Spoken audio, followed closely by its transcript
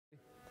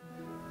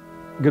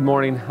Good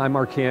morning, I'm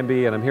Mark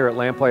Hamby and I'm here at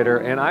Lamplighter,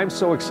 and I'm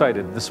so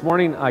excited. This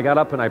morning I got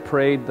up and I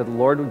prayed that the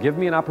Lord would give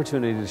me an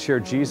opportunity to share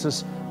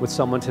Jesus with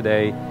someone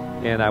today.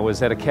 And I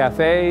was at a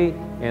cafe,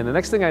 and the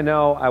next thing I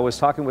know, I was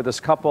talking with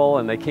this couple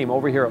and they came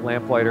over here at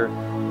Lamplighter.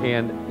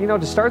 And you know,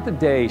 to start the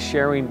day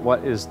sharing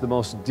what is the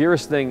most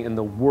dearest thing in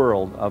the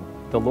world of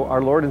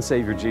our Lord and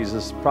Savior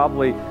Jesus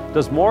probably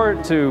does more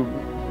to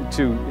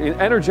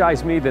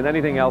energize me than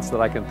anything else that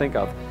I can think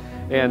of.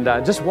 And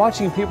just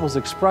watching people's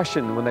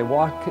expression when they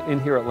walk in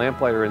here at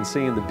Lamplighter and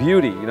seeing the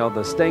beauty, you know,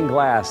 the stained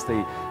glass,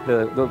 the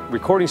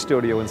recording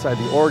studio inside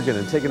the organ,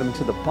 and taking them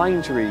to the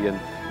pine tree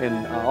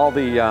and all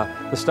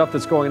the stuff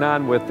that's going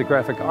on with the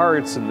graphic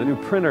arts and the new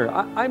printer.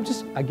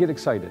 I get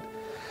excited.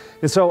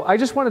 And so I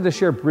just wanted to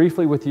share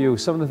briefly with you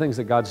some of the things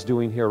that God's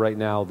doing here right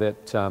now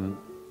that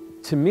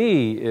to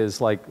me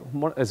is like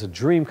as a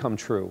dream come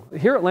true.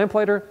 Here at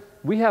Lamplighter,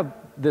 we have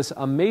this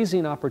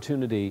amazing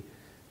opportunity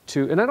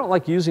and I don't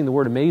like using the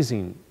word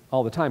amazing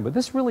all the time, but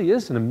this really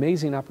is an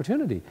amazing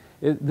opportunity.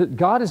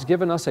 God has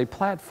given us a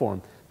platform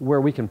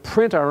where we can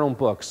print our own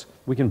books,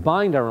 we can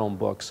bind our own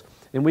books,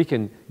 and we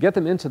can get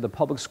them into the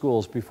public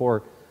schools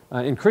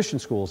in Christian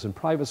schools, in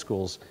private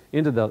schools,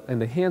 in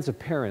the hands of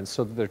parents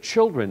so that their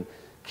children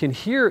can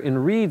hear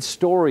and read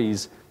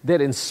stories that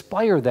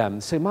inspire them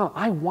and say, Mom,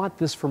 I want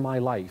this for my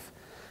life.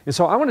 And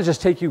so I want to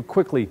just take you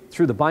quickly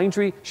through the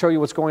bindery, show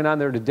you what's going on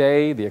there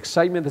today, the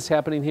excitement that's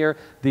happening here,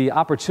 the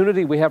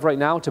opportunity we have right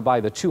now to buy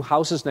the 2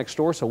 houses next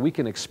door so we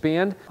can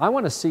expand. I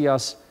want to see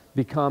us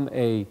become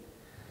an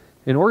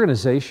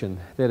organization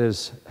that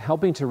is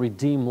helping to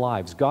redeem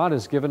lives. God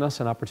has given us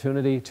an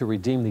opportunity to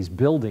redeem these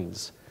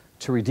buildings,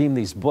 to redeem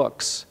these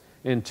books,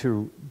 and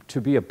to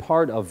be a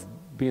part of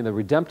being the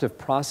redemptive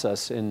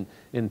process in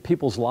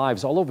people's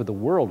lives all over the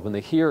world when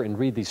they hear and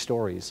read these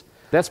stories.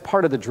 That's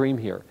part of the dream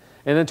here.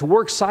 And then to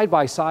work side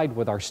by side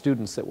with our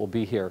students that will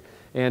be here,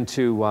 and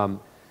to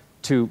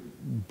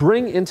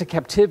bring into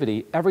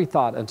captivity every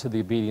thought unto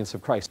the obedience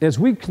of Christ. As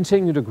we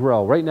continue to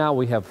grow, right now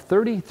we have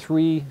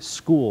 33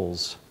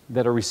 schools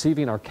that are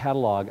receiving our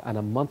catalog on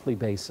a monthly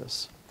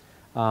basis.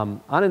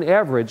 On an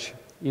average,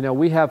 you know,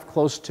 we have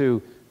close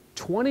to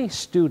 20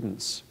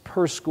 students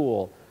per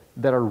school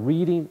that are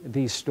reading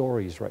these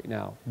stories right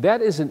now.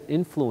 That is an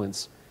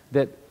influence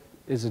that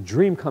is a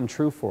dream come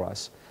true for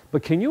us.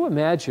 But can you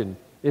imagine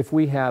if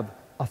we have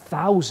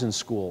 1,000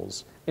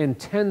 schools and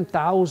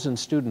 10,000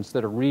 students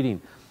that are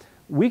reading?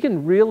 We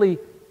can really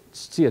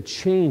see a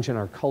change in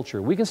our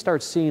culture. We can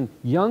start seeing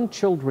young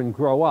children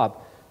grow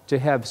up to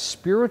have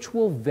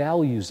spiritual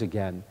values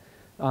again.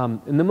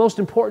 And the most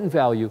important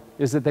value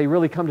is that they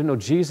really come to know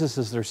Jesus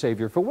as their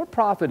Savior. For what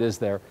profit is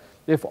there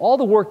if all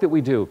the work that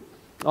we do,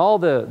 all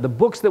the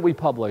books that we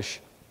publish,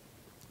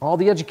 all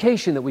the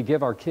education that we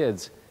give our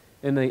kids,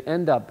 and they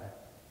end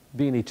up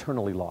being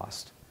eternally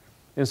lost?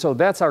 And so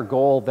that's our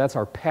goal, that's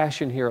our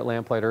passion here at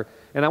Lamplighter.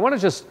 And I want to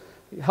just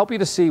help you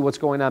to see what's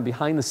going on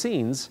behind the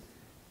scenes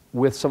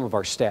with some of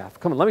our staff.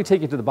 Come on, let me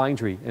take you to the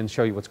bindery and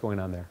show you what's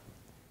going on there.